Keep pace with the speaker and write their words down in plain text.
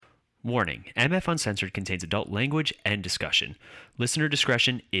Warning, MF Uncensored contains adult language and discussion. Listener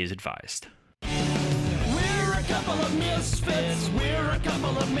discretion is advised. We're a couple of misfits. We're a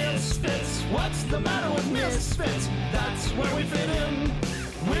couple of misfits. What's the matter with misfits? That's where we fit in.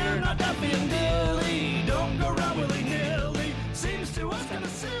 We're not Duffy and Dilly. Don't go around willy-nilly. Seems to us kind of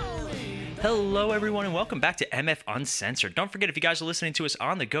silly. Hello, everyone, and welcome back to MF Uncensored. Don't forget, if you guys are listening to us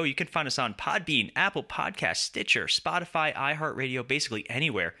on the go, you can find us on Podbean, Apple Podcasts, Stitcher, Spotify, iHeartRadio, basically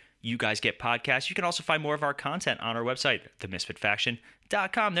anywhere you guys get podcasts. You can also find more of our content on our website,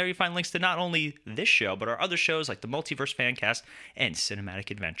 themisfitfaction.com. There you find links to not only this show, but our other shows like the Multiverse Fancast and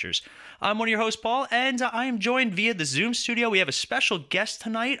Cinematic Adventures. I'm one of your hosts, Paul, and I am joined via the Zoom studio. We have a special guest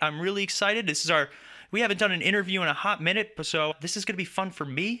tonight. I'm really excited. We haven't done an interview in a hot minute, so this is going to be fun for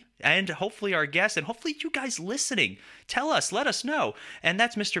me and hopefully our guest and hopefully you guys listening. Tell us, let us know. And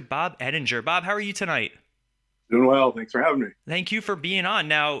that's Mr. Bob Ettinger. Bob, how are you tonight? Doing well. Thanks for having me. Thank you for being on.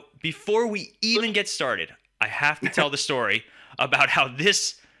 Now, before we even get started, I have to tell the story about how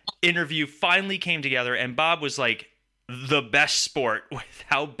this interview finally came together, and Bob was like the best sport with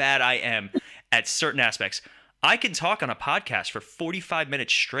how bad I am at certain aspects. I can talk on a podcast for 45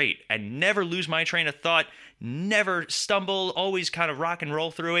 minutes straight and never lose my train of thought, never stumble, always kind of rock and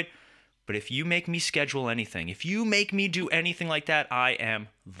roll through it. But if you make me schedule anything, if you make me do anything like that, I am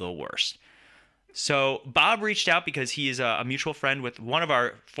the worst. So Bob reached out because he is a mutual friend with one of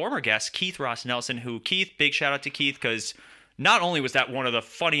our former guests, Keith Ross Nelson, Keith, big shout out to Keith, because not only was that one of the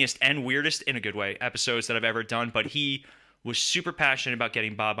funniest and weirdest, in a good way, episodes that I've ever done, but he was super passionate about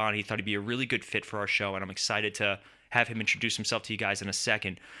getting Bob on. He thought he'd be a really good fit for our show, and I'm excited to have him introduce himself to you guys in a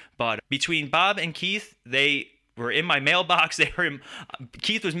second. But between Bob and Keith, they were in my mailbox.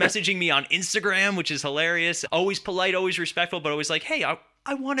 Keith was messaging me on Instagram, which is hilarious. Always polite, always respectful, but always like, hey,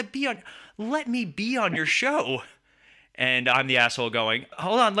 I want to be on, let me be on your show. And I'm the asshole going,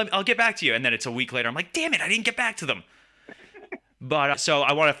 hold on, I'll get back to you. And then it's a week later. I'm like, damn it, I didn't get back to them. But so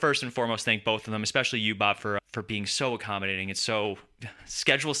I want to first and foremost thank both of them, especially you, Bob, for being so accommodating and so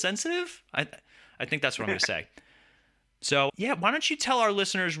schedule sensitive. I think that's what I'm going to say. So yeah, why don't you tell our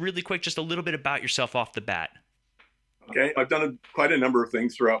listeners really quick just a little bit about yourself off the bat? Okay, I've done quite a number of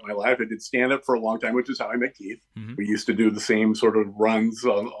things throughout my life. I did stand-up for a long time, which is how I met Keith. Mm-hmm. We used to do the same sort of runs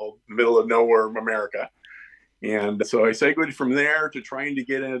on the middle of nowhere, America. And so I segued from there to trying to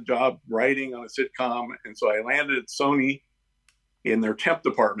get in a job writing on a sitcom. And so I landed at Sony in their temp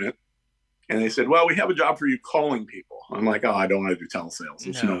department. And they said, well, we have a job for you calling people. I'm like, oh, I don't want to do telesales.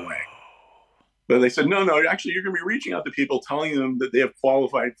 There's no way. But they said, no, actually, you're going to be reaching out to people, telling them that they have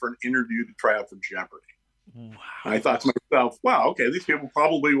qualified for an interview to try out for Jeopardy! Wow. I thought to myself, wow, okay, these people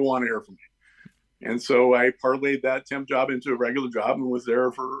probably will want to hear from me. And so I parlayed that temp job into a regular job and was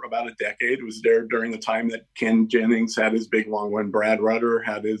there for about a decade. It was there during the time that Ken Jennings had his big long win. Brad Rutter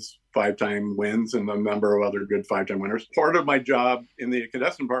had his 5-time wins and a number of other good 5-time winners. Part of my job in the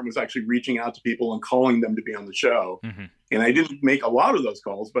contestant department was actually reaching out to people and calling them to be on the show. Mm-hmm. And I didn't make a lot of those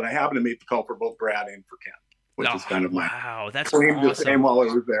calls, but I happened to make the call for both Brad and for Ken, which is kind of my claim to fame while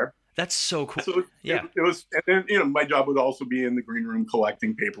I was there. That's so cool. So it was, and then, my job would also be in the green room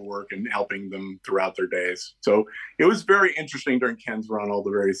collecting paperwork and helping them throughout their days. So it was very interesting during Ken's run, all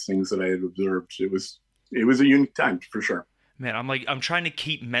the various things that I had observed. It was a unique time for sure. Man, I'm trying to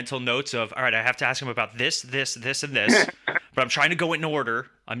keep mental notes of, all right, I have to ask him about this, and this, but I'm trying to go in order.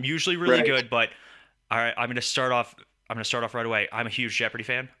 I'm usually really good, but all right, I'm going to start off right away. I'm a huge Jeopardy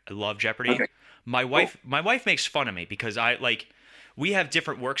fan. I love Jeopardy. Okay. My wife makes fun of me because we have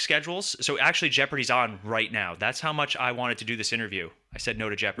different work schedules. So actually Jeopardy's on right now. That's how much I wanted to do this interview. I said no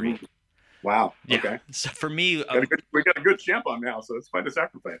to Jeopardy. Wow. Yeah. Okay. So for me, we got a good champ on now, so it's quite a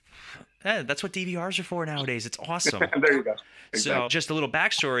sacrifice. Yeah, that's what DVRs are for nowadays. It's awesome. There you go. Exactly. So just a little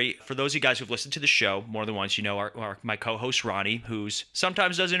backstory for those of you guys who've listened to the show more than once. You know, my co-host Ronnie, who's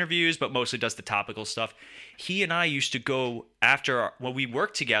sometimes does interviews, but mostly does the topical stuff. He and I used to go when we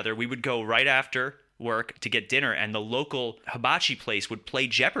worked together. We would go right after work to get dinner, and the local hibachi place would play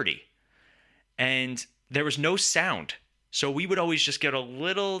Jeopardy, and there was no sound, so we would always just get a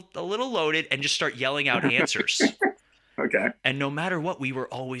little loaded and just start yelling out answers. Okay. And no matter what, we were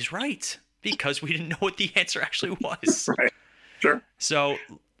always right because we didn't know what the answer actually was. Right. Sure. So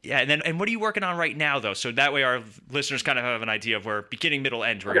yeah, and what are you working on right now though, so that way our listeners kind of have an idea of where beginning, middle,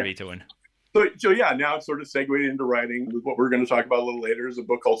 end we're going to be doing? So yeah, now it's sort of segued into writing. What we're going to talk about a little later is a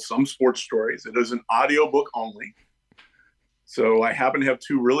book called Some Sports Stories. It is an audio book only. So I happen to have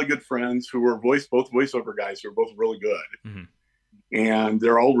two really good friends who are both voiceover guys who are both really good. Mm-hmm. And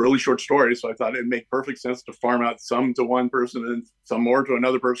they're all really short stories. So I thought it'd make perfect sense to farm out some to one person and some more to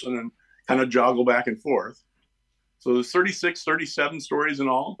another person and kind of joggle back and forth. So there's 36, 37 stories in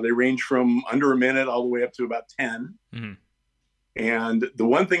all. They range from under a minute all the way up to about 10. Mm-hmm. And the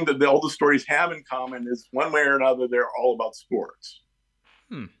one thing that all the stories have in common is one way or another, they're all about sports.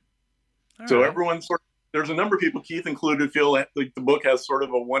 So right. everyone there's a number of people, Keith included, feel like the book has sort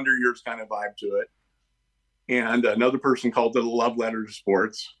of a Wonder Years kind of vibe to it. And another person called it a love letter to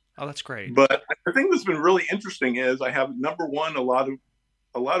sports. Oh, that's great. But the thing that's been really interesting is I have, number one, a lot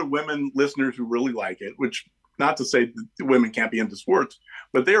of women listeners who really like it, which, not to say that women can't be into sports,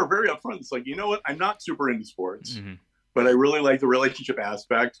 but they are very upfront. It's like, you know what? I'm not super into sports, but I really like the relationship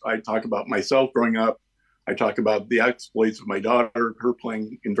aspect. I talk about myself growing up. I talk about the exploits of my daughter, her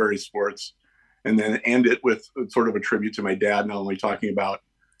playing in various sports, and then end it with sort of a tribute to my dad, not only talking about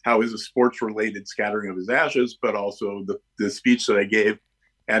how is a sports-related scattering of his ashes, but also the speech that I gave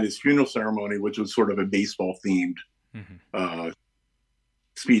at his funeral ceremony, which was sort of a baseball-themed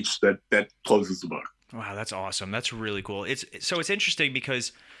speech that closes the book. Wow, that's awesome. That's really cool. It's interesting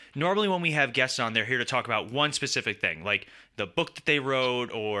because normally when we have guests on, they're here to talk about one specific thing, like the book that they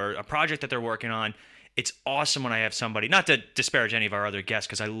wrote or a project that they're working on. It's awesome when I have somebody, not to disparage any of our other guests,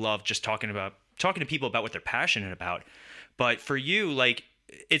 because I love just talking to people about what they're passionate about. But for you, like,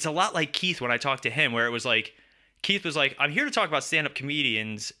 it's a lot like Keith when I talked to him, where it was like, Keith was like, I'm here to talk about stand-up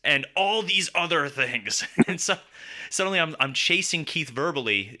comedians and all these other things. And so suddenly I'm chasing Keith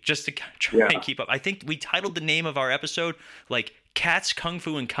verbally just to try and keep up. I think we titled the name of our episode like Cats, Kung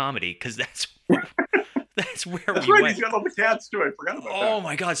Fu, and Comedy, because that's where That's we right. went. He's got all the cats too. I forgot about that. Oh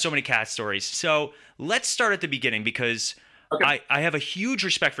my God, so many cat stories. So let's start at the beginning because I have a huge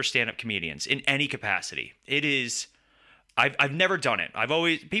respect for stand-up comedians in any capacity. It is... I've never done it.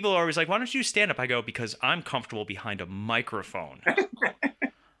 People are always like, why don't you do stand up? I go, because I'm comfortable behind a microphone.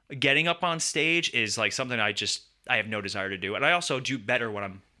 Getting up on stage is like something I have no desire to do. And I also do better when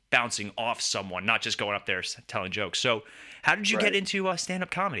I'm bouncing off someone, not just going up there telling jokes. So how did you get into stand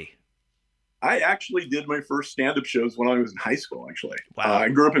up comedy? I actually did my first stand up shows when I was in high school, actually. Wow. I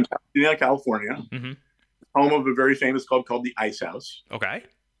grew up in Pasadena, California, home of a very famous club called the Ice House. Okay.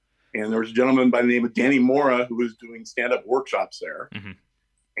 And there was a gentleman by the name of Danny Mora who was doing stand-up workshops there.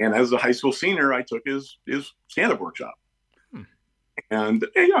 And as a high school senior, I took his stand-up workshop. And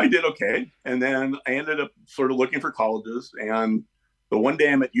I did okay. And then I ended up sort of looking for colleges. And the one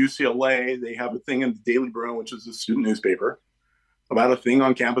day I'm at UCLA, they have a thing in the Daily Bruin, which is a student newspaper, about a thing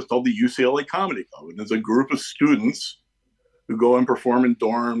on campus called the UCLA Comedy Club. And there's a group of students who go and perform in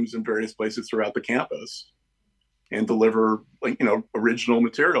dorms and various places throughout the campus and deliver, original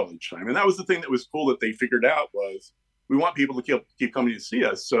material each time. And that was the thing that was cool that they figured out was we want people to keep coming to see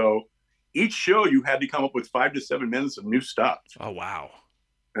us. So each show you had to come up with 5 to 7 minutes of new stuff. Oh, wow.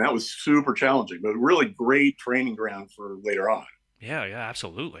 And that was super challenging, but really great training ground for later on. Yeah,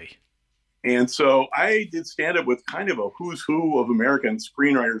 absolutely. And so I did stand up with kind of a who's who of American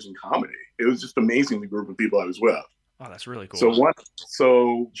screenwriters and comedy. It was just amazing, the group of people I was with. Oh, that's really cool.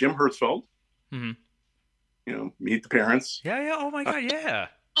 So Jim Hertzfeld, Meet the Parents. Yeah. Oh my God. Yeah.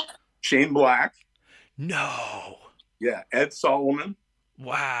 Shane Black. No. Yeah. Ed Solomon.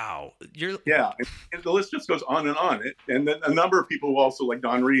 Wow. And the list just goes on and on. And then a number of people who also, like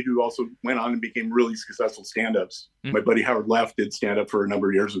Don Reed, who also went on and became really successful stand-ups. My buddy Howard Leff did stand-up for a number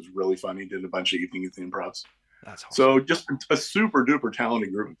of years. It was really fun. He did a bunch of evening at the Improvs. That's awesome. So just a super duper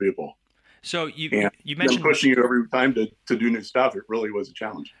talented group of people. So you mentioned pushing you every time to do new stuff. It really was a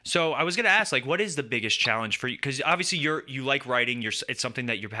challenge. So I was going to ask, like, what is the biggest challenge for you? Because obviously you like writing. It's something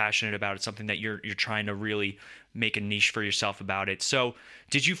that you're passionate about. It's something that you're trying to really make a niche for yourself about it. So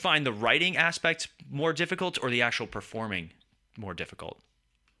did you find the writing aspect more difficult or the actual performing more difficult?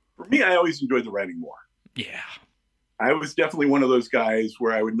 For me, I always enjoyed the writing more. Yeah. I was definitely one of those guys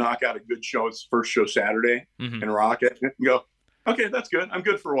where I would knock out a good show, its first show Saturday, and rock it and go, okay, that's good. I'm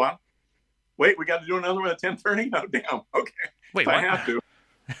good for a while. Wait, we got to do another one at 10:30? Oh, damn. Okay. Wait, I have to.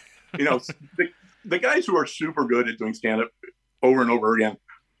 The guys who are super good at doing stand-up over and over again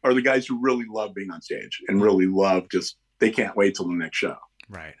are the guys who really love being on stage and really love they can't wait till the next show.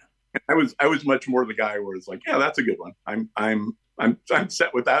 Right. And I was much more the guy where it's like, yeah, that's a good one. I'm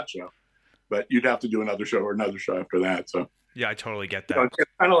set with that show. But you'd have to do another show or another show after that. So yeah, I totally get that.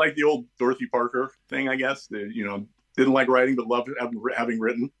 It's kind of like the old Dorothy Parker thing, I guess. Didn't like writing but loved having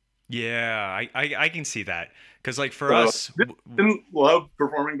written. Yeah, I can see that. Because like for us... Didn't love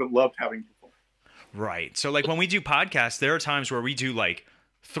performing, but loved having performed. Right. So like when we do podcasts, there are times where we do like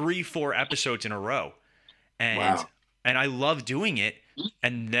 3-4 episodes in a row. And I love doing it.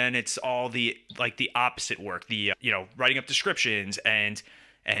 And then it's all the opposite work, the writing up descriptions and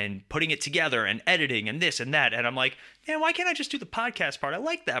putting it together and editing and this and that. And I'm like, man, why can't I just do the podcast part? I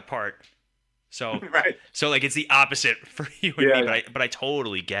like that part. So, Right. so like it's the opposite for you and Yeah, me, yeah. but I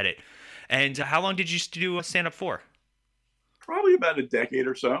totally get it. And how long did you do stand up for? Probably about a decade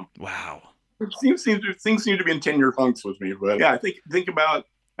or so. Wow. Things seem to be in 10-year chunks with me, but yeah, think about.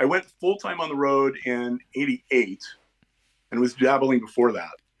 I went full time on the road in '88, and was dabbling before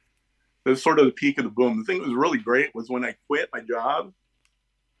that. It was sort of the peak of the boom. The thing that was really great was when I quit my job.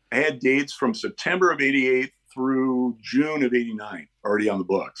 I had dates from September of '88 through June of '89 already on the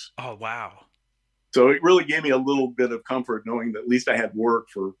books. Oh, wow. So it really gave me a little bit of comfort knowing that at least I had work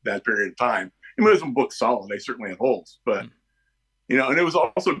for that period of time. I mean, it wasn't booked solid. I certainly had holes, but and it was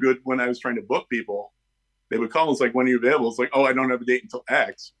also good when I was trying to book people. They would call us like, when are you available? It's like, oh, I don't have a date until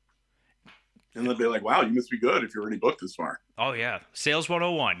X. And they'd be like, wow, you must be good if you're already booked this far. Oh, yeah. Sales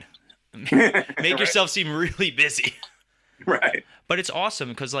 101. Make Right. yourself seem really busy. Right. But it's awesome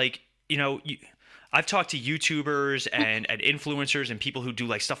because, like, I've talked to YouTubers and influencers and people who do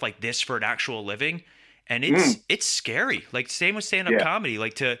like stuff like this for an actual living, and it's scary. Like, same with stand-up comedy.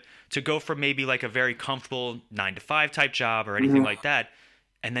 Like to go from maybe like a very comfortable 9-to-5 type job or anything like that,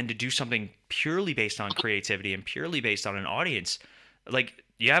 and then to do something purely based on creativity and purely based on an audience. Like,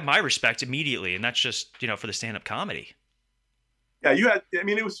 you have my respect immediately, and that's just for the stand-up comedy. Yeah, I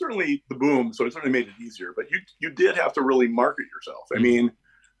mean, it was certainly the boom, so it certainly made it easier. But you did have to really market yourself. I mean,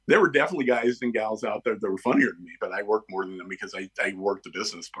 there were definitely guys and gals out there that were funnier than me, but I worked more than them because I worked the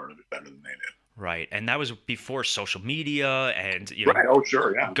business part of it better than they did. Right, and that was before social media and Right. Oh,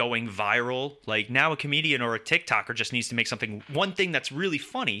 sure, yeah. going viral. Like, now a comedian or a TikToker just needs to make one thing that's really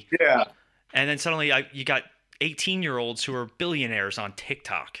funny. Yeah. And then suddenly you got 18-year-olds who are billionaires on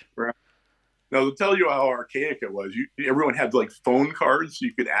TikTok. Right. Now, to tell you how archaic it was, everyone had like phone cards so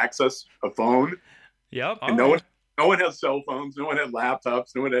you could access a phone. Yep. And no one had cell phones, no one had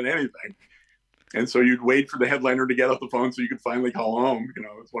laptops, no one had anything. And so you'd wait for the headliner to get off the phone so you could finally call home.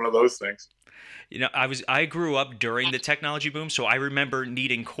 It's one of those things. I grew up during the technology boom, so I remember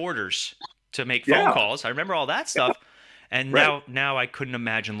needing quarters to make phone calls. I remember all that stuff. Yeah. And now I couldn't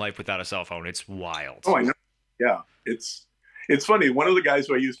imagine life without a cell phone. It's wild. Oh, I know. Yeah. It's funny. One of the guys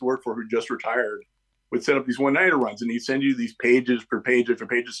who I used to work for who just retired would set up these one-nighter runs, and he'd send you these pages per page of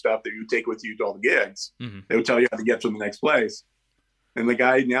stuff that you take with you to all the gigs. Mm-hmm. They would tell you how to get to the next place. And the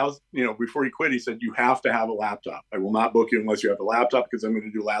guy now, before he quit, he said, you have to have a laptop. I will not book you unless you have a laptop because I'm going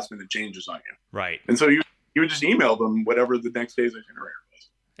to do last-minute changes on you. Right. And so you would just email them whatever the next day's itinerary was.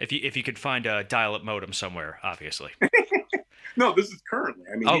 If you could find a dial-up modem somewhere, obviously. No, this is currently.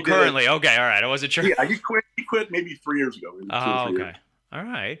 I mean, currently. Okay, all right. I wasn't sure. Yeah, he quit maybe 3 years ago. Oh, okay. Years. All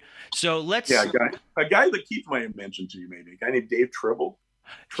right. So let's. Yeah, a guy that Keith might have mentioned to you, maybe. A guy named Dave Tribble.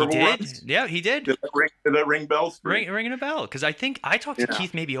 He did. Runs. Yeah, he did. Did that ring bells? Ringing a bell. Because I think I talked to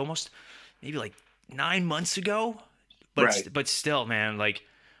Keith maybe like 9 months ago. But still, man, like,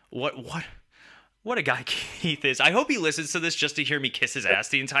 what a guy Keith is. I hope he listens to this just to hear me kiss his ass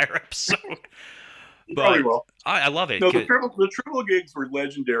the entire episode. Probably will. I love it. No, the triple gigs were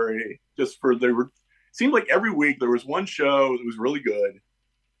legendary. Seemed like every week there was one show that was really good,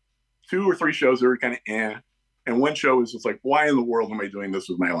 2 or 3 shows that were kind of and one show was just like, why in the world am I doing this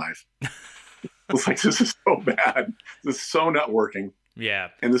with my life? It's like, this is so bad. This is so not working. Yeah.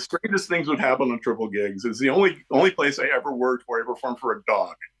 And the strangest things would happen on triple gigs. It's the only place I ever worked where I performed for a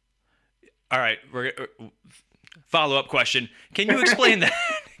dog. All right, follow-up question. Can you explain that?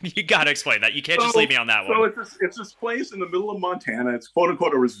 You got to explain that. You can't just leave me on that one. So it's this place in the middle of Montana. It's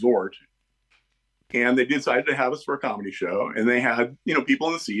quote-unquote a resort. And they decided to have us for a comedy show. And they had, people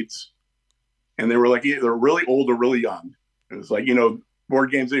in the seats. And they were like, either really old or really young. It was like,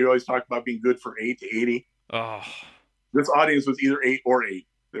 board games that you always talk about being good for 8 to 80. Oh. This audience was either 8 or 8.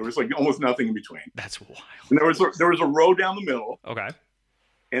 There was like almost nothing in between. That's wild. And there was a row down the middle. Okay.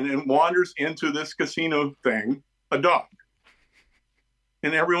 And it wanders into this casino thing, a dog.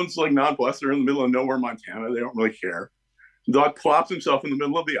 And everyone's like nonplussed. They're in the middle of nowhere, Montana. They don't really care. The dog plops himself in the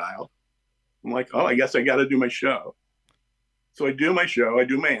middle of the aisle. I'm like, oh, I guess I got to do my show. So I do my show. I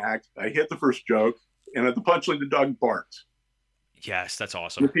do my act. I hit the first joke. And at the punchline, the dog barks. Yes, that's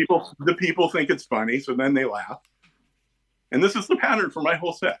awesome. The people think it's funny. So then they laugh. And this is the pattern for my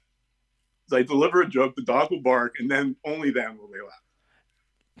whole set. As I deliver a joke, the dog will bark. And then only then will they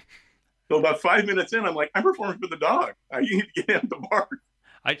laugh. So about 5 minutes in, I'm like, I'm performing for the dog. I need to get him to bark.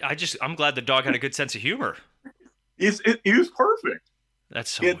 I'm glad the dog had a good sense of humor. He was perfect. That's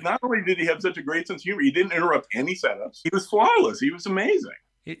so not only did he have such a great sense of humor, he didn't interrupt any setups. He was flawless. He was amazing.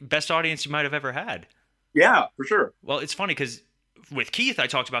 Best audience you might have ever had. Yeah, for sure. Well, it's funny because with Keith, I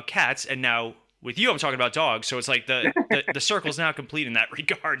talked about cats, and now with you, I'm talking about dogs. So it's like the circle's now complete in that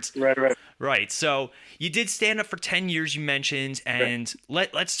regards. Right. Right. So you did stand up for 10 years, you mentioned, and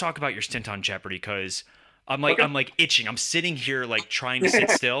let's talk about your stint on Jeopardy, because I'm like itching. I'm sitting here like trying to sit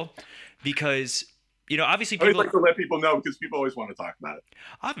still because, obviously I always people like to let people know because people always want to talk about it.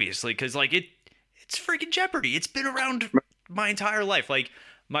 obviously, because like it's freaking Jeopardy. It's been around my entire life. Like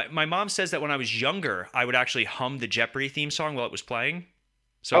my mom says that when I was younger, I would actually hum the Jeopardy theme song while it was playing.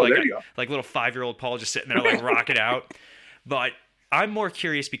 So There you go. like little 5-year-old Paul just sitting there like rocking out. But I'm more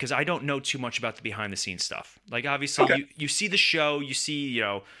curious because I don't know too much about the behind the scenes stuff. Like obviously you see the show, you see,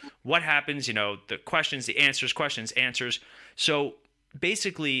 what happens, the questions, the answers, questions, answers. So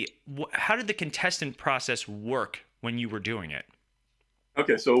basically, how did the contestant process work when you were doing it?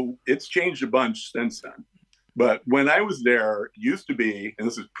 Okay, so it's changed a bunch since then. But when I was there, it used to be, and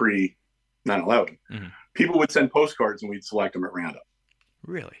this is pre 9/11, people would send postcards and we'd select them at random.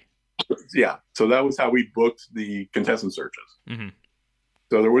 Really? Yeah. So that was how we booked the contestant searches. Mm-hmm.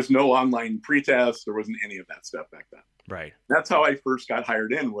 So there was no online pretest. There wasn't any of that stuff back then. Right. That's how I first got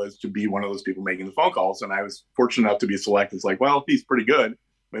hired in, was to be one of those people making the phone calls. And I was fortunate enough to be selected. It's like, well, he's pretty good.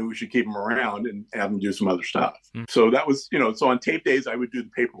 Maybe we should keep him around and have him do some other stuff. So that was, so on tape days, I would do the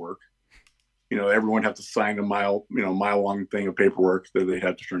paperwork. Everyone had to sign a mile long thing of paperwork that they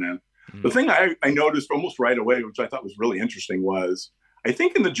had to turn in. The thing I noticed almost right away, which I thought was really interesting, was I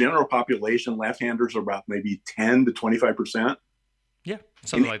think in the general population, left-handers are about maybe 10 to 25%. Yeah,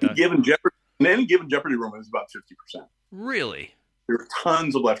 something like that. In any given Jeopardy room, it's about 50%. Really? There are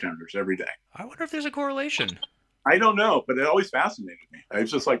tons of left-handers every day. I wonder if there's a correlation. I don't know, but it always fascinated me. I was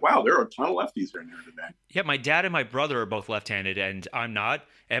just like, wow, there are a ton of lefties in there today. Yeah, my dad and my brother are both left-handed, and I'm not.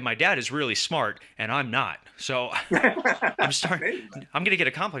 And my dad is really smart, and I'm not. So I'm going to get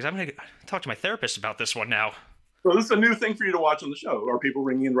a complex. I'm going to talk to my therapist about this one now. So this is a new thing for you to watch on the show. Are people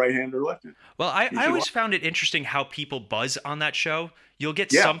ringing in right-hand or left-hand? Well, I always found it interesting how people buzz on that show. You'll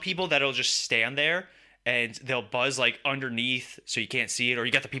get some people that'll just stand there and they'll buzz like underneath so you can't see it. Or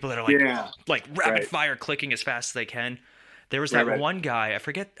you got the people that are like rapid fire clicking as fast as they can. There was that one guy, I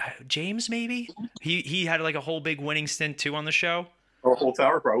forget, James maybe? He had like a whole big winning stint too on the show. Or whole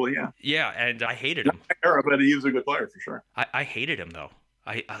tower, probably, yeah. Yeah, and I hated him. But he was a good player for sure. I hated him though.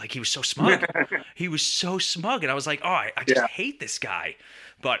 I like, he was so smug. He was so smug, and I was like, oh, I just hate this guy.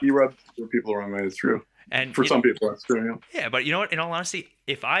 But he rubbed people the wrong way. It's true. And for some people, that's true. Yeah, but you know what? In all honesty,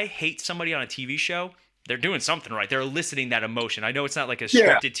 if I hate somebody on a TV show, they're doing something right. They're eliciting that emotion. I know it's not like a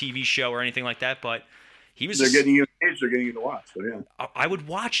scripted TV show or anything like that, but he was. They're getting you engaged. They're getting you to watch. So yeah, I would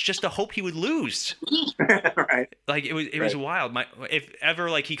watch just to hope he would lose. Right. Like it was wild. If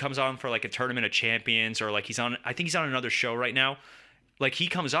ever like he comes on for like a Tournament of Champions, or like I think he's on another show right now. Like he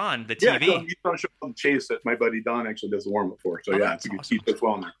comes on the TV. Yeah, he's on a show called Chase that my buddy Don actually does the warm up for. So it's awesome. He fits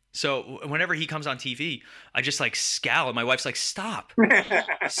well in there. So whenever he comes on TV, I just like scowl, and my wife's like, "Stop,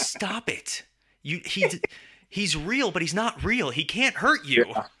 stop it! He's real, but he's not real. He can't hurt you."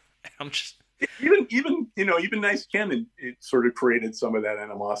 Yeah. I'm just even nice Ken, it sort of created some of that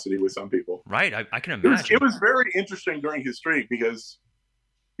animosity with some people. Right, I can imagine. It was very interesting during his streak because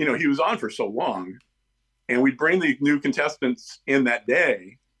he was on for so long. And we'd bring the new contestants in that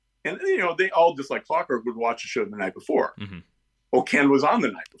day. And, they all just like clockwork would watch the show the night before. Mm-hmm. Well, Ken was on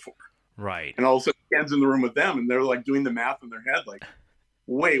the night before. Right. And all of a sudden Ken's in the room with them and they're like doing the math in their head. Like,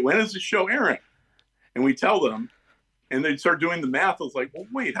 wait, when is the show airing? And we tell them and they'd start doing the math. I was like, well,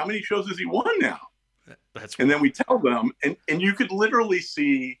 wait, how many shows has he won now? And then we tell them and you could literally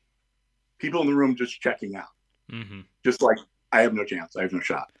see people in the room just checking out. Mm-hmm. Just like, I have no chance. I have no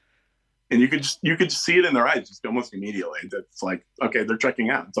shot. And you could just see it in their eyes just almost immediately. That's like, okay, they're checking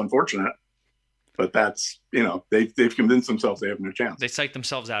out. It's unfortunate, but that's they've convinced themselves they have no chance. They psych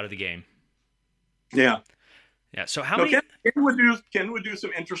themselves out of the game. Yeah. So how many? Ken would do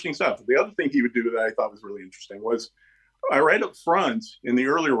some interesting stuff. The other thing he would do that I thought was really interesting was, right up front in the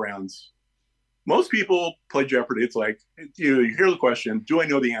earlier rounds, most people play Jeopardy. It's like you hear the question, do I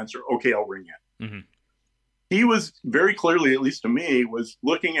know the answer? Okay, I'll ring it. Mm-hmm. He was very clearly, at least to me, was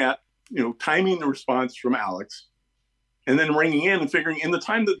looking at timing the response from Alex and then ringing in and figuring in the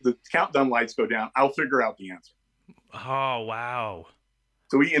time that the countdown lights go down, I'll figure out the answer. Oh, wow.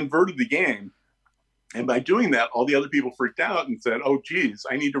 So he inverted the game. And by doing that, all the other people freaked out and said, oh, geez,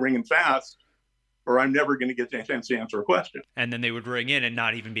 I need to ring in fast or I'm never going to get the chance to answer a question. And then they would ring in and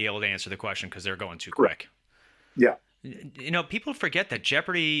not even be able to answer the question because they're going too quick. Yeah. People forget that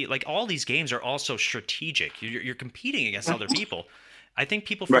Jeopardy, like all these games are also strategic. You're competing against other people. I think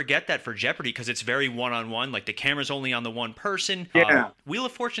people forget that for Jeopardy because it's very one-on-one. Like the camera's only on the one person. Yeah. Wheel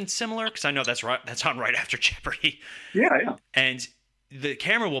of Fortune's similar because I know that's on right after Jeopardy. Yeah. And the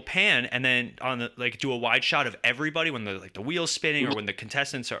camera will pan and then on the like do a wide shot of everybody when the wheel's spinning or when the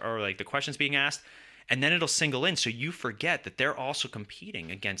contestants are like the questions being asked, and then it'll single in so you forget that they're also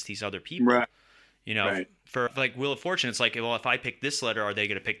competing against these other people. Right. You know, for like Wheel of Fortune, it's like, well, if I pick this letter, are they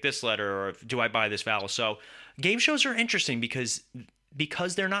going to pick this letter, or do I buy this vowel? So game shows are interesting because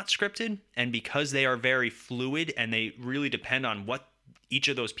they're not scripted and because they are very fluid and they really depend on what each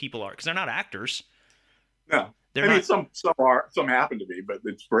of those people are, because they're not actors. No. I mean, some happen to be, but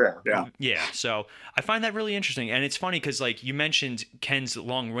it's rare. Yeah. Yeah. So I find that really interesting. And it's funny because like you mentioned Ken's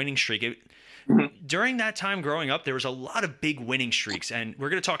long winning streak. During that time growing up, there was a lot of big winning streaks, and we're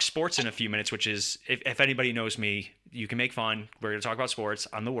going to talk sports in a few minutes, which is, if anybody knows me, you can make fun. We're going to talk about sports.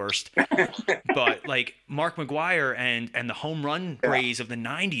 I'm the worst. But like Mark McGwire and the home run craze of the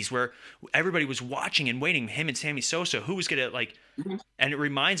 90s, where everybody was watching and waiting, him and Sammy Sosa, who was going to like, and it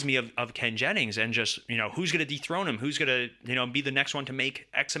reminds me of Ken Jennings and just, you know, who's going to dethrone him? Who's going to, you know, be the next one to make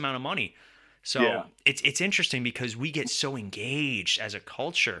X amount of money? So it's interesting because we get so engaged as a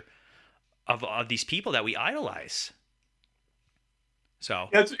culture of these people that we idolize. So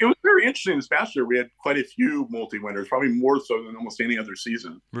it was very interesting this past year. We had quite a few multi-winners, probably more so than almost any other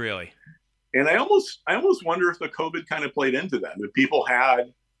season. Really? And I almost wonder if the COVID kind of played into that. That people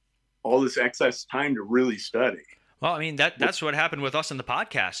had all this excess time to really study. Well, I mean, that's what happened with us in the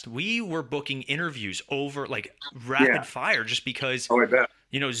podcast. We were booking interviews over like rapid fire just because. Oh, I bet.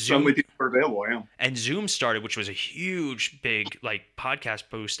 You know, Zoom. So many people are available, yeah. And Zoom started, which was a huge, big like podcast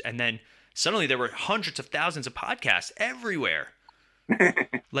boost, and then suddenly there were hundreds of thousands of podcasts everywhere.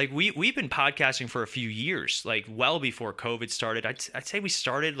 Like we've been podcasting for a few years, like well before COVID started. I'd say we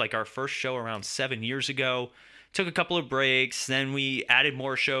started like our first show around 7 years ago. Took a couple of breaks, then we added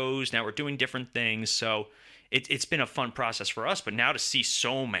more shows. Now we're doing different things, so it's been a fun process for us. But now to see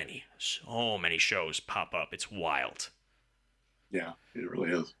so many shows pop up, it's wild. Yeah, it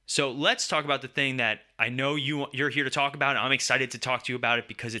really is. So let's talk about the thing that I know you're here to talk about. I'm excited to talk to you about it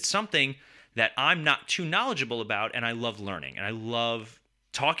because it's something that I'm not too knowledgeable about, and I love learning. And I love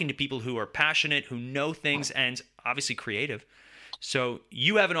talking to people who are passionate, who know things, and obviously creative. So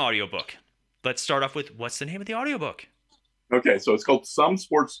you have an audiobook. Let's start off with, what's the name of the audiobook? Okay, so it's called Some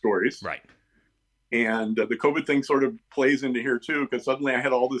Sports Stories. Right. And the COVID thing sort of plays into here too, because suddenly I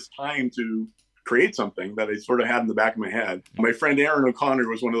had all this time to create something that I sort of had in the back of my head. My friend Erin O'Connor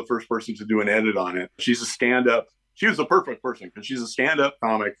was one of the first persons to do an edit on it. She's a stand-up. She was the perfect person because she's a stand-up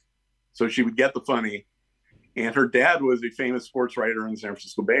comic, so she would get the funny. And her dad was a famous sports writer in the San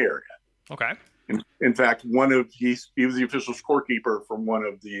Francisco Bay Area. Okay. In fact, he was the official scorekeeper from one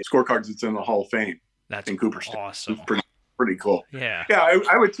of the scorecards that's in the Hall of Fame. That's in Cooperstown. Awesome. It was pretty cool. Yeah. Yeah,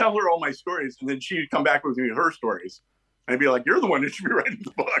 I would tell her all my stories, and then she'd come back with me her stories. I'd be like, you're the one that should be writing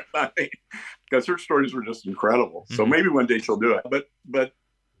the book, not me. Because her stories were just incredible. So maybe one day she'll do it. But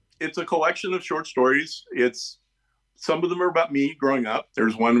it's a collection of short stories. Some of them are about me growing up.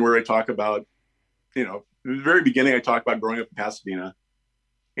 There's one where I talk about, you know, in the very beginning, I talked about growing up in Pasadena.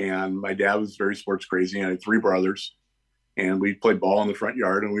 And my dad was very sports crazy. And I had 3 brothers. And we played ball in the front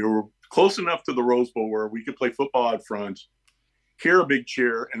yard. And we were close enough to the Rose Bowl where we could play football out front, hear a big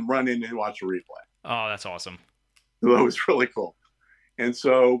cheer, and run in and watch a replay. Oh, that's awesome. So that was really cool. And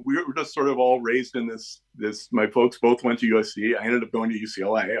so we were just sort of all raised in this, my folks both went to USC. I ended up going to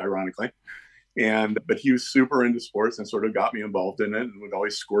UCLA, ironically. But he was super into sports and sort of got me involved in it and would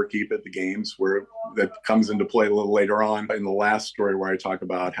always score keep at the games where that comes into play a little later on in the last story where I talk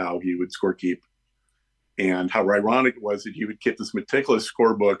about how he would score keep and how ironic it was that he would keep this meticulous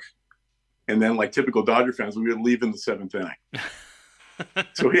scorebook. And then like typical Dodger fans, we would leave in the 7th inning.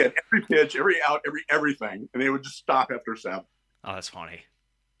 So he had every pitch, every out, everything, and they would just stop after 7. Oh, that's funny.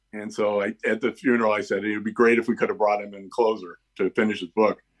 And so at the funeral, I said it would be great if we could have brought him in closer to finish his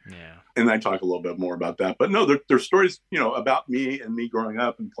book. Yeah. And I talk a little bit more about that. But no, there's stories, you know, about me and me growing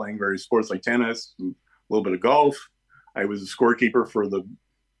up and playing various sports like tennis and a little bit of golf. I was a scorekeeper for the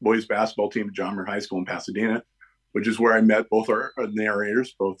boys basketball team at John Muir High School in Pasadena, which is where I met both our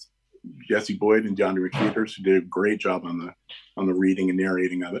narrators, both Jesse Boyd and John McPeters, who did a great job on the reading and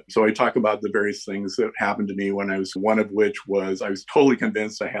narrating of it. So I talk about the various things that happened to me when I was, one of which was I was totally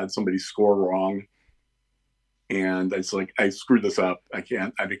convinced I had somebody score wrong. And it's like, I screwed this up. I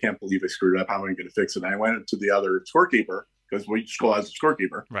can't believe I screwed it up. How am I going to fix it? And I went to the other scorekeeper because we school has a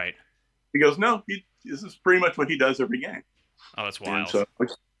scorekeeper. Right. He goes, no, this is pretty much what he does every game. Oh, that's wild. And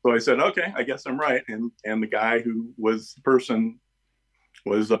so I said, okay, I guess I'm right. And the guy who was the person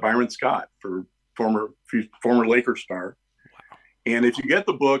was Byron Scott, former Lakers star. Wow. And if you get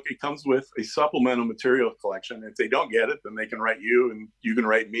the book, it comes with a supplemental material collection. If they don't get it, then they can write you and you can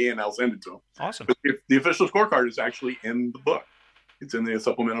write me and I'll send it to them. Awesome. But the official scorecard is actually in the book. It's in the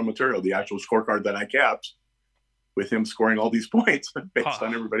supplemental material, the actual scorecard that I kept with him scoring all these points based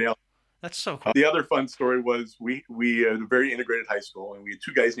on everybody else. That's so cool. The other fun story was we had a very integrated high school, and we had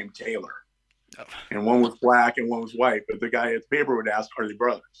two guys named Taylor. Oh. And one was black and one was white, but the guy at the paper would ask, are they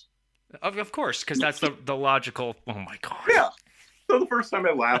brothers? Of course, because that's the logical, oh my God. Yeah. So the first time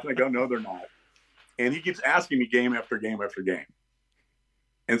I laughed, and I go, no, they're not. And he keeps asking me game after game after game.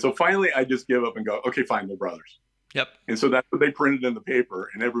 And so finally I just give up and go, okay, fine, they're brothers. Yep. And so that's what they printed in the paper,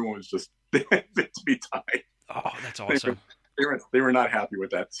 and everyone was just fit to be tied. Oh, that's awesome. They were not happy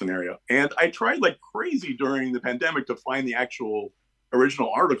with that scenario. And I tried like crazy during the pandemic to find the actual original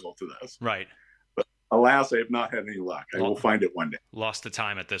article to this. Right. But alas, I have not had any luck. I will find it one day. Lost the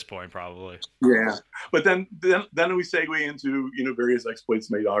time at this point, probably. Yeah. But then we segue into, various exploits.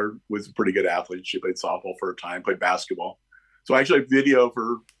 My daughter was a pretty good athlete. She played softball for a time, played basketball. So I actually have video of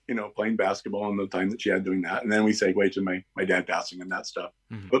her, playing basketball and the time that she had doing that. And then we segue to my dad passing and that stuff.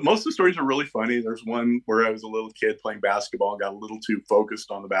 Mm-hmm. But most of the stories are really funny. There's one where I was a little kid playing basketball and got a little too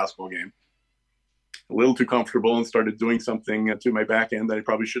focused on the basketball game, a little too comfortable, and started doing something to my back end that I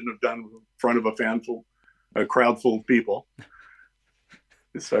probably shouldn't have done in front of a crowd full of people.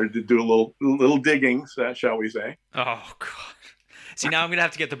 I started to do a little digging, shall we say. Oh, God. See, now I'm going to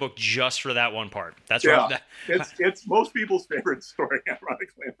have to get the book just for that one part. That's right. It's most people's favorite story,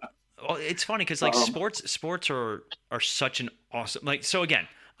 ironically enough. Well, it's funny because sports are such an awesome, so again,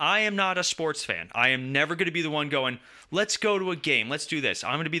 I am not a sports fan. I am never going to be the one going, let's go to a game. Let's do this.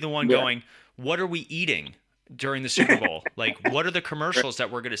 I'm going to be the one going, what are we eating during the Super Bowl? What are the commercials that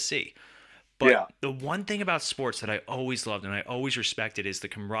we're going to see? But the one thing about sports that I always loved and I always respected is the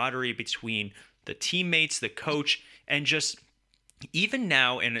camaraderie between the teammates, the coach, and just even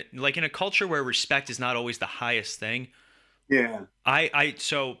now in a culture where respect is not always the highest thing. Yeah.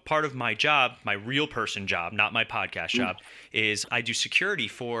 So part of my job, my real person job, not my podcast job, is I do security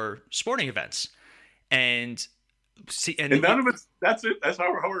for sporting events. And none of it's, that's it. That's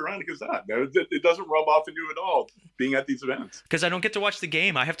how ironic is that? It doesn't rub off into you at all being at these events. Because I don't get to watch the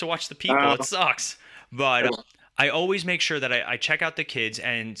game. I have to watch the people. It sucks. But I always make sure that I check out the kids,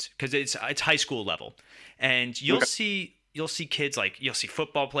 and because it's high school level. And you'll see kids you'll see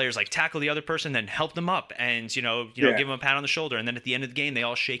football players tackle the other person, then help them up and give them a pat on the shoulder, and then at the end of the game they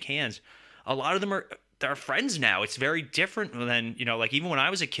all shake hands. A lot of them they're friends now. It's very different than even when I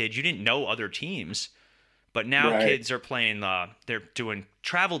was a kid, you didn't know other teams, but now kids are playing. They're doing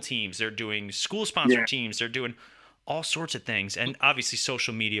travel teams, they're doing school sponsored teams, they're doing all sorts of things, and obviously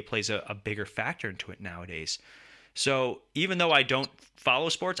social media plays a bigger factor into it nowadays. So even though I don't follow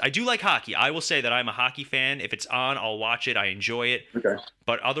sports, I do like hockey. I will say that I'm a hockey fan. If it's on, I'll watch it. I enjoy it. Okay.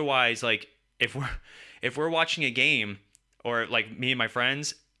 But otherwise, if we're watching a game, or me and my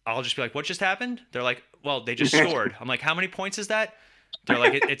friends, I'll just be like, "What just happened?" They're like, "Well, they just scored." I'm like, "How many points is that?" They're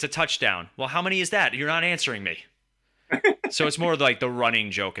like, "It's a touchdown." Well, how many is that? You're not answering me. So it's more like the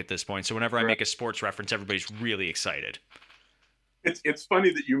running joke at this point. So whenever I make a sports reference, everybody's really excited. It's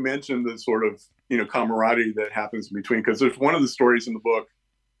funny that you mentioned the sort of camaraderie that happens in between, because there's one of the stories in the book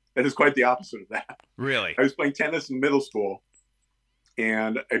that is quite the opposite of that. Really? I was playing tennis in middle school,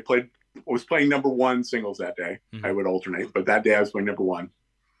 and I was playing number one singles that day. Mm-hmm. I would alternate, but that day I was playing number one,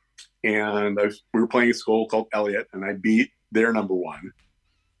 and we were playing a school called Elliott, and I beat their number one.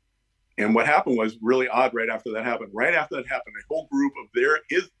 And what happened was really odd. Right after that happened, a whole group of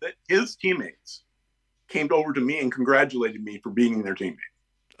his teammates came over to me and congratulated me for beating their teammate.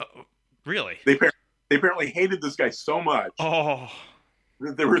 Really? They apparently hated this guy so much. Oh,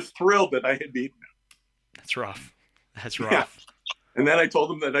 that they were thrilled that I had beaten him. That's rough. Yeah. And then I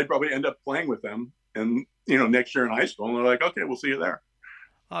told them that I'd probably end up playing with them, and next year in high school. And they're like, "Okay, we'll see you there."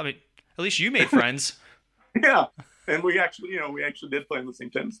 I mean, at least you made friends. Yeah, and we actually did play on the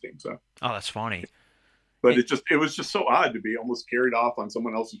same tennis team. So. Oh, that's funny. But it was just so odd to be almost carried off on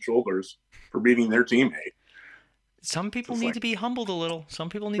someone else's shoulders for beating their teammate. Some people need to be humbled a little. Some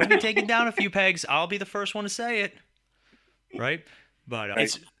people need to be taken down a few pegs. I'll be the first one to say it. Right?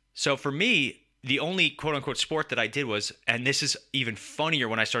 But so for me, the only quote unquote sport that I did was, and this is even funnier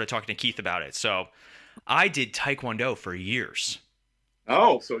when I started talking to Keith about it. So I did Taekwondo for years.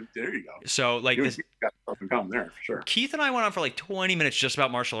 Oh, so there you go. So this got something common there for sure. Keith and I went on for 20 minutes just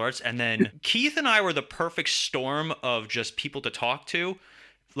about martial arts, and then Keith and I were the perfect storm of just people to talk to.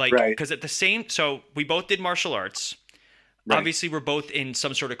 Because at the same, so we both did martial arts. Right. Obviously, we're both in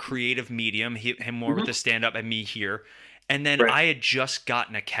some sort of creative medium. Him more with the stand-up, and me here. And then I had just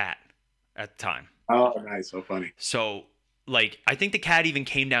gotten a cat at the time. Oh, nice! So funny. So, I think the cat even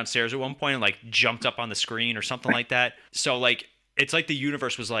came downstairs at one point and jumped up on the screen or something like that. So, it's like the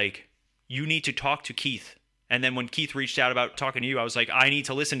universe was like, "You need to talk to Keith And then when Keith reached out about talking to you, I was like, I need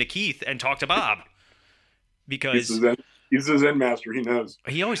to listen to Keith and talk to Bob because he's the Zen master. He knows.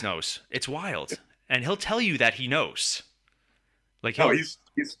 He always knows. It's wild, and he'll tell you that he knows. Like, he's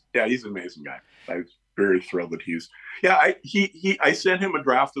an amazing guy. I was very thrilled that I sent him a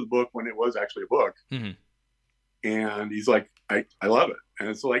draft of the book when it was actually a book, and he's like, I love it, and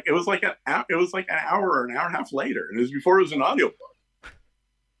it's like it was like an hour or an hour and a half later, and it was before it was an audiobook.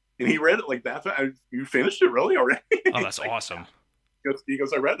 And he read it like that. You finished it really already? Oh, that's awesome. He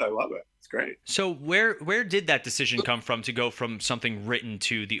goes, I read it. I love it. It's great. So where did that decision come from to go from something written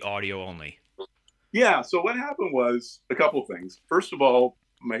to the audio only? Yeah. So what happened was a couple of things. First of all,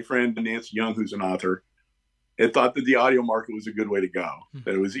 my friend Nancy Young, who's an author, had thought that the audio market was a good way to go,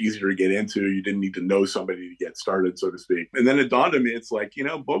 that it was easier to get into. You didn't need to know somebody to get started, so to speak. And then it dawned on me, it's like,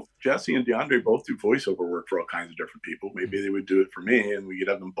 both Jesse and DeAndre both do voiceover work for all kinds of different people. Maybe they would do it for me and we could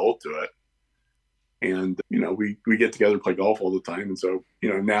have them both do it. And, we get together, play golf all the time. And so,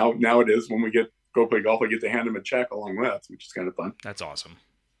 now it is when we go play golf, I get to hand them a check along with, which is kind of fun. That's awesome.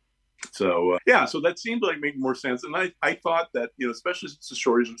 So, so that seemed like making more sense. And I thought that, especially since the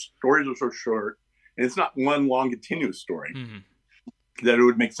stories are so short, and it's not one long continuous story, that it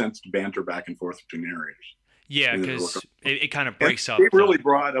would make sense to banter back and forth between narrators. Yeah, because it kind of breaks up. It really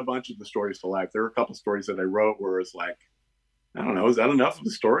brought a bunch of the stories to life. There were a couple stories that I wrote where it's like, I don't know, is that enough of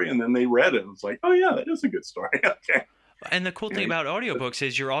the story? And then they read it and it's like, oh yeah, that is a good story. Okay. And the cool thing about audiobooks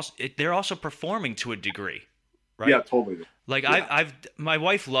is they're also performing to a degree, right? Yeah, totally. Like my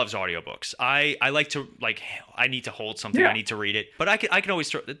wife loves audiobooks. I like to I need to hold something, I need to read it. But I can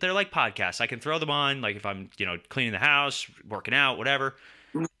always they're like podcasts. I can throw them on like if I'm, cleaning the house, working out, whatever.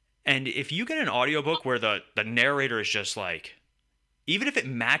 And if you get an audiobook where the narrator is just like, even if it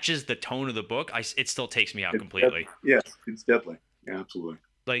matches the tone of the book, it still takes me out completely. Yes, it's deadly. Yeah, absolutely.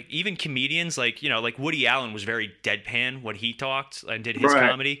 Like even comedians, like Woody Allen was very deadpan when he talked and did his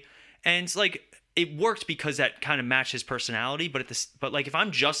comedy, and like it worked because that kind of matched his personality. But like if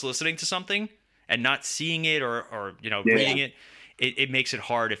I'm just listening to something and not seeing it or reading it, it makes it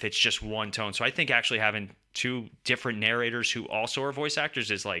hard if it's just one tone. So I think actually having two different narrators who also are voice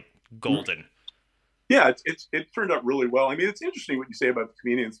actors is like golden. Yeah, it turned out really well. I mean, it's interesting what you say about the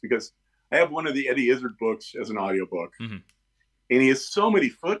comedians because I have one of the Eddie Izzard books as an audiobook. And he has so many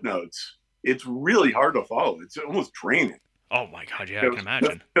footnotes. It's really hard to follow. It's almost draining. Oh my God, yeah, I can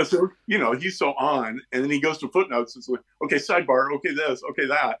imagine. Because he's so on, and then he goes to footnotes. It's like, okay, sidebar, okay, this, okay,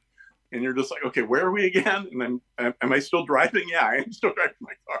 that, and you're just like, okay, where are we again? And am I still driving? Yeah, I am still driving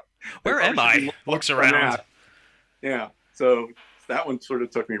my car. Where am I? Looks around. Yeah, so that one sort of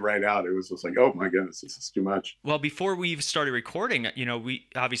took me right out. It was just like, oh my goodness, this is too much. Well, before we started recording,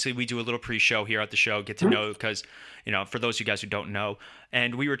 we do a little pre-show here at the show, get to know, because, for those of you guys who don't know,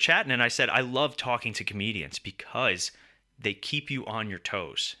 and we were chatting and I said, I love talking to comedians because they keep you on your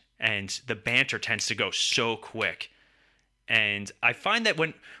toes and the banter tends to go so quick. And I find that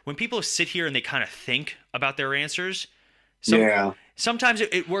when people sit here and they kind of think about their answers, sometimes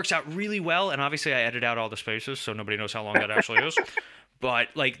it works out really well, and obviously I edit out all the spaces so nobody knows how long that actually is. But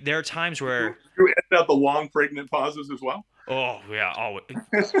like there are times where you edit out the long pregnant pauses as well. Oh yeah,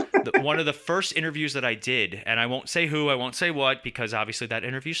 one of the first interviews that I did, and I won't say who, I won't say what, because obviously that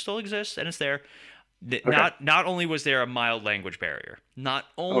interview still exists and it's there. Not only was there a mild language barrier, not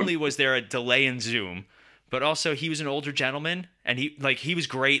only was there a delay in Zoom, but also he was an older gentleman and he was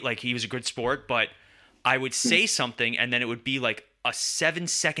great, like he was a good sport, but I would say something and then it would be like a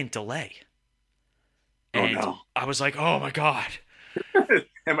 7-second delay. And I was like, oh my God.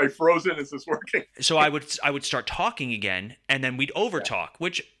 Am I frozen? Is this working? So I would start talking again and then we'd overtalk,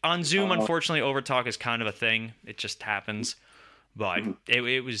 which on Zoom, unfortunately, overtalk is kind of a thing. It just happens. But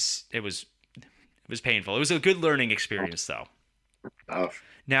it was painful. It was a good learning experience though.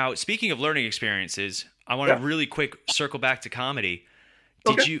 Now, speaking of learning experiences, I want to really quick circle back to comedy.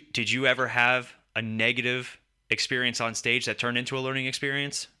 Did you ever have a negative experience on stage that turned into a learning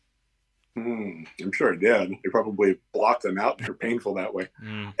experience? I'm sure I did. They probably blocked them out. They're painful that way.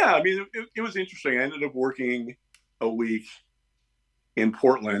 Yeah, I mean, it was interesting. I ended up working a week in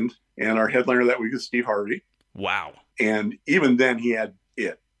Portland, and our headliner that week was Steve Harvey. Wow. And even then, he had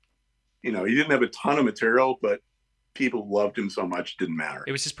it. He didn't have a ton of material, but people loved him so much, it didn't matter.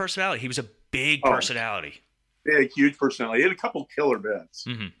 It was his personality. He was a big personality. Big, huge personality. He had a couple killer bits.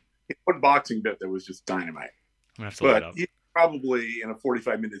 He had one boxing bit that was just dynamite. I'm going to have to look it up. He probably, in a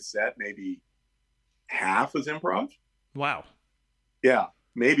 45-minute set, maybe half was improv. Wow. Yeah,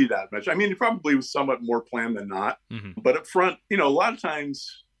 maybe that much. I mean, it probably was somewhat more planned than not. But up front, a lot of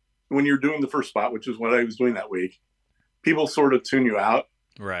times when you're doing the first spot, which is what I was doing that week, people sort of tune you out.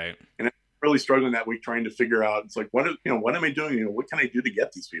 Right. And really struggling that week trying to figure out, it's like, what am I doing? What can I do to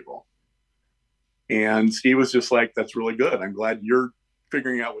get these people? And Steve was just like, that's really good. I'm glad you're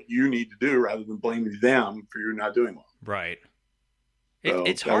figuring out what you need to do rather than blaming them for you not doing well. Right. So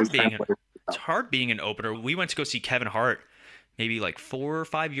it's hard being an opener. We went to go see Kevin Hart maybe like 4 or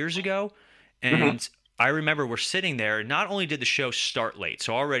 5 years ago. And I remember we're sitting there. Not only did the show start late,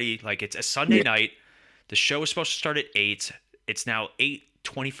 so already like it's a Sunday night. The show was supposed to start at 8. It's now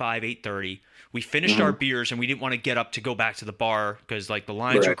 8:25, 8:30. We finished our beers and we didn't want to get up to go back to the bar because like the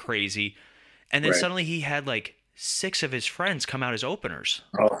lines were crazy. And then suddenly he had like 6 of his friends come out as openers.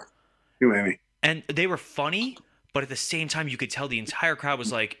 Oh, too many. And they were funny, but at the same time you could tell the entire crowd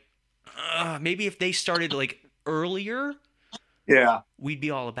was like, maybe if they started like earlier, we'd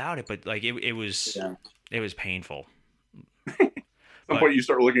be all about it. But like it was painful. At some point you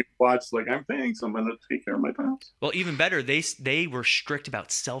start looking at the watch like, I'm paying someone to take care of my pounds. Well, even better, they were strict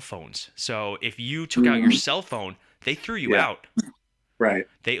about cell phones. So if you took out your cell phone, they threw you out. Right.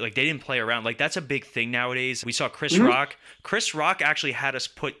 They didn't play around. Like that's a big thing nowadays. We saw Chris Rock. Chris Rock actually had us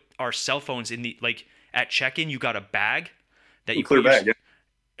put our cell phones in the like at check-in. You got a bag that you clear bag.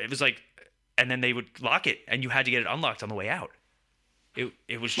 It was like, and then they would lock it, and you had to get it unlocked on the way out.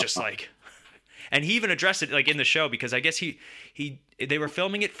 It was just like, and he even addressed it like in the show because I guess they were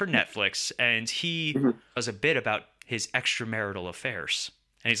filming it for Netflix, and he was a bit about his extramarital affairs,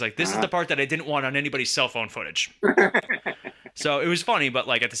 and he's like, this is the part that I didn't want on anybody's cell phone footage. So it was funny, but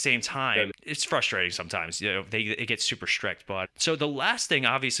like at the same time, it's frustrating sometimes. It gets super strict. But so the last thing,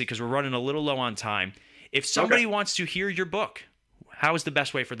 obviously, because we're running a little low on time, if somebody wants to hear your book, how is the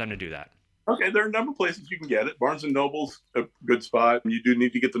best way for them to do that? Okay, there are a number of places you can get it. Barnes & Noble's a good spot. You do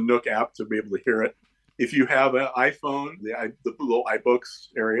need to get the Nook app to be able to hear it. If you have an iPhone, the little iBooks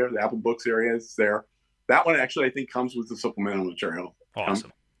area, the Apple Books area is there. That one actually, I think, comes with the supplemental material.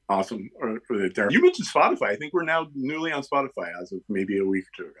 Awesome. Awesome. You mentioned Spotify. I think we're now newly on Spotify as of maybe a week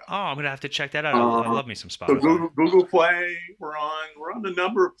or 2 ago. Oh, I'm going to have to check that out. I love me some Spotify. So Google Play, we're on a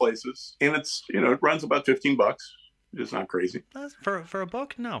number of places. And it's, it runs about $15. It's not crazy. For a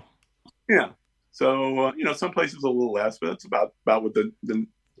book? No. Yeah. So, some places a little less, but it's about what the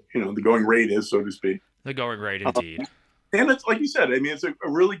going rate is, so to speak. The going rate, indeed. And it's like you said, I mean, it's a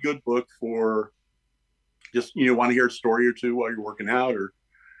really good book for just, want to hear a story or two while you're working out or,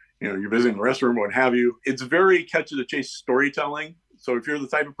 you're visiting the restroom, what have you. It's very catch of the chase storytelling. So if you're the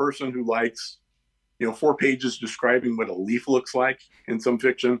type of person who likes, 4 pages describing what a leaf looks like in some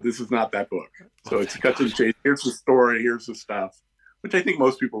fiction, this is not that book. So it's cut to the chase. Here's the story. Here's the stuff, which I think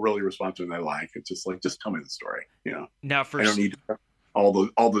most people really respond to and they like. It's just like, just tell me the story. Now, I don't need all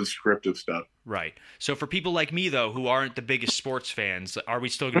the descriptive stuff. Right. So for people like me, though, who aren't the biggest sports fans, are we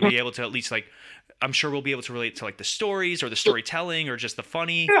still going to be able to at least like, I'm sure we'll be able to relate to like the stories or the storytelling or just the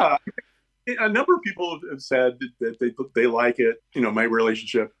funny? Yeah. A number of people have said that they like it. My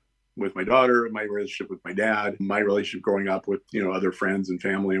relationship with my daughter, my relationship with my dad, my relationship growing up with, other friends and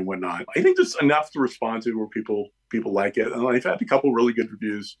family and whatnot. I think there's enough to respond to where people like it. And I've had a couple really good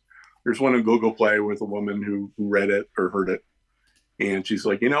reviews. There's one on Google Play with a woman who read it or heard it. And she's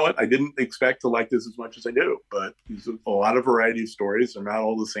like, you know what? I didn't expect to like this as much as I do, but there's a lot of variety of stories. They're not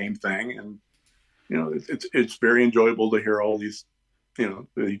all the same thing. And, it's very enjoyable to hear all these,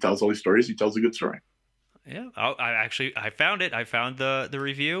 he tells all these stories. He tells a good story. Yeah. I found it. I found the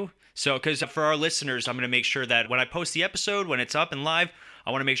review. So, because for our listeners, I'm going to make sure that when I post the episode, when it's up and live,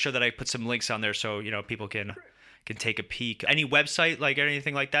 I want to make sure that I put some links on there so, people can take a peek. Any website, like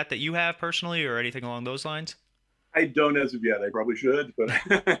anything like that you have personally or anything along those lines? I don't as of yet. I probably should,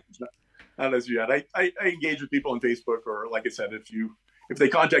 but not as of yet. I engage with people on Facebook or, like I said, if they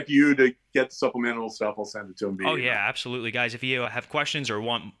contact you to get the supplemental stuff, I'll send it to them. Oh, yeah, absolutely. Guys, if you have questions or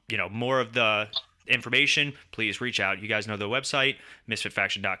want, more of the information, please reach out. You guys know the website,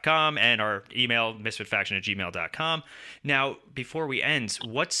 misfitfaction.com, and our email, misfitfaction@gmail.com. Now, before we end,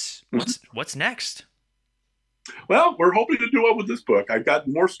 what's next? Well, we're hoping to do well with this book. I've got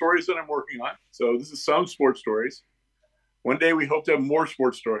more stories that I'm working on. So this is some sports stories. One day we hope to have more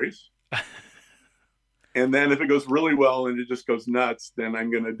sports stories. And then if it goes really well and it just goes nuts, then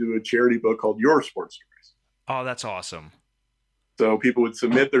I'm going to do a charity book called Your Sports Stories. Oh, that's awesome. So people would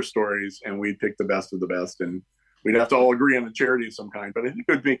submit their stories and we'd pick the best of the best. And we'd have to all agree on a charity of some kind. But I think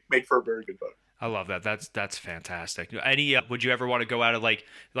it would make for a very good book. I love that. That's fantastic. Would you ever want to go out of like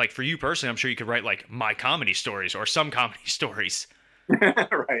for you personally, I'm sure you could write like my comedy stories or some comedy stories.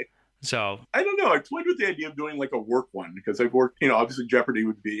 Right. So I don't know. I toyed with the idea of doing like a work one because I've worked, obviously Jeopardy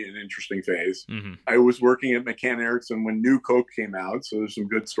would be an interesting phase. Mm-hmm. I was working at McCann Erickson when New Coke came out. So there's some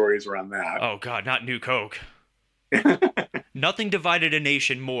good stories around that. Oh God, not New Coke. Nothing divided a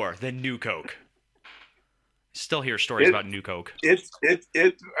nation more than New Coke. Still hear stories about New Coke.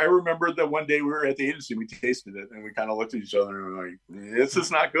 I remember that one day we were at the agency, we tasted it, and we kind of looked at each other and were like, "This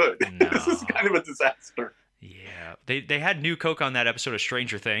is not good. No. This is kind of a disaster." Yeah, they had New Coke on that episode of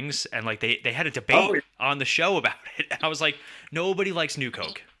Stranger Things, and like they had a debate on the show about it. I was like, nobody likes New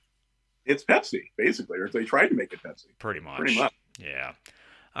Coke. It's Pepsi, basically, or they tried to make it Pepsi. Pretty much. Yeah.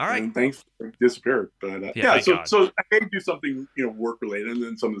 All right. And thanks for disappeared, but so I may do something work related, and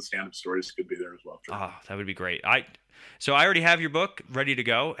then some of the stand-up stories could be there as well. Sure. Oh, that would be great. So I already have your book ready to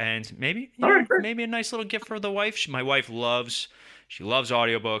go, and maybe maybe a nice little gift for the wife. My wife loves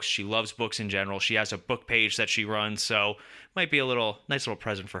audiobooks. She loves books in general. She has a book page that she runs, so might be a nice little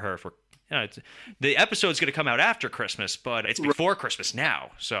present for her. For the episode's going to come out after Christmas, but it's before Christmas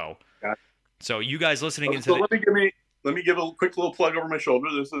now. So you guys listening into let me give a quick little plug over my shoulder.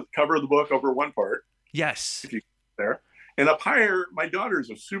 This is the cover of the book over one part. Yes. If you there. And up higher, my daughter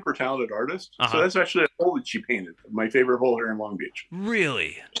is a super talented artist. So that's actually a hole that she painted. My favorite hole here in Long Beach.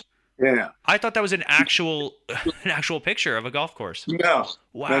 Really? Yeah. I thought that was an actual picture of a golf course. No.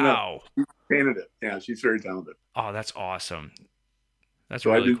 Wow. No. She painted it. Yeah, she's very talented. Oh, that's awesome. That's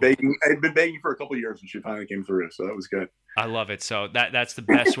so really cool. I've been begging for a couple of years, and she finally came through. So that was good. I love it. So that's the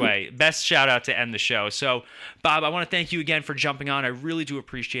best way, best shout out to end the show. So Bob, I want to thank you again for jumping on. I really do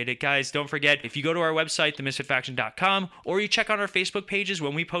appreciate it. Guys, don't forget, if you go to our website, themisfitfaction.com, or you check on our Facebook pages,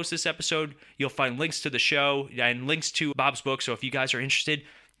 when we post this episode, you'll find links to the show and links to Bob's book. So if you guys are interested,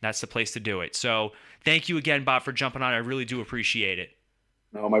 that's the place to do it. So thank you again, Bob, for jumping on. I really do appreciate it.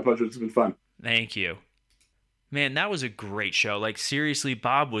 No, my pleasure. It's been fun. Thank you. Man, that was a great show. Like, seriously,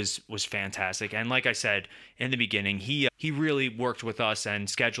 Bob was fantastic. And like I said in the beginning, he really worked with us and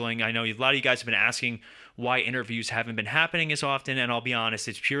scheduling. I know a lot of you guys have been asking why interviews haven't been happening as often, and I'll be honest,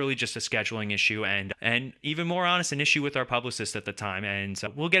 it's purely just a scheduling issue, and even more honest, an issue with our publicist at the time. And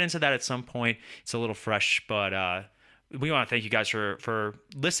so we'll get into that at some point. It's a little fresh, but we want to thank you guys for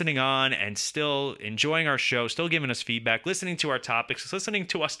listening on and still enjoying our show, still giving us feedback, listening to our topics, listening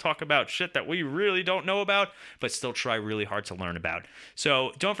to us talk about shit that we really don't know about, but still try really hard to learn about.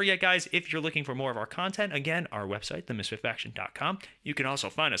 So don't forget, guys, if you're looking for more of our content, again, our website, themisfitfaction.com. You can also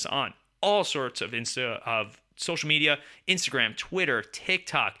find us on all sorts of social media, Instagram, Twitter,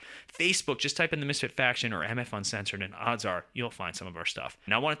 TikTok, Facebook. Just type in The Misfit Faction or MF Uncensored, and odds are you'll find some of our stuff.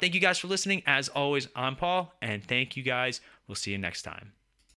 Now, I want to thank you guys for listening. As always, I'm Paul, and thank you guys. We'll see you next time.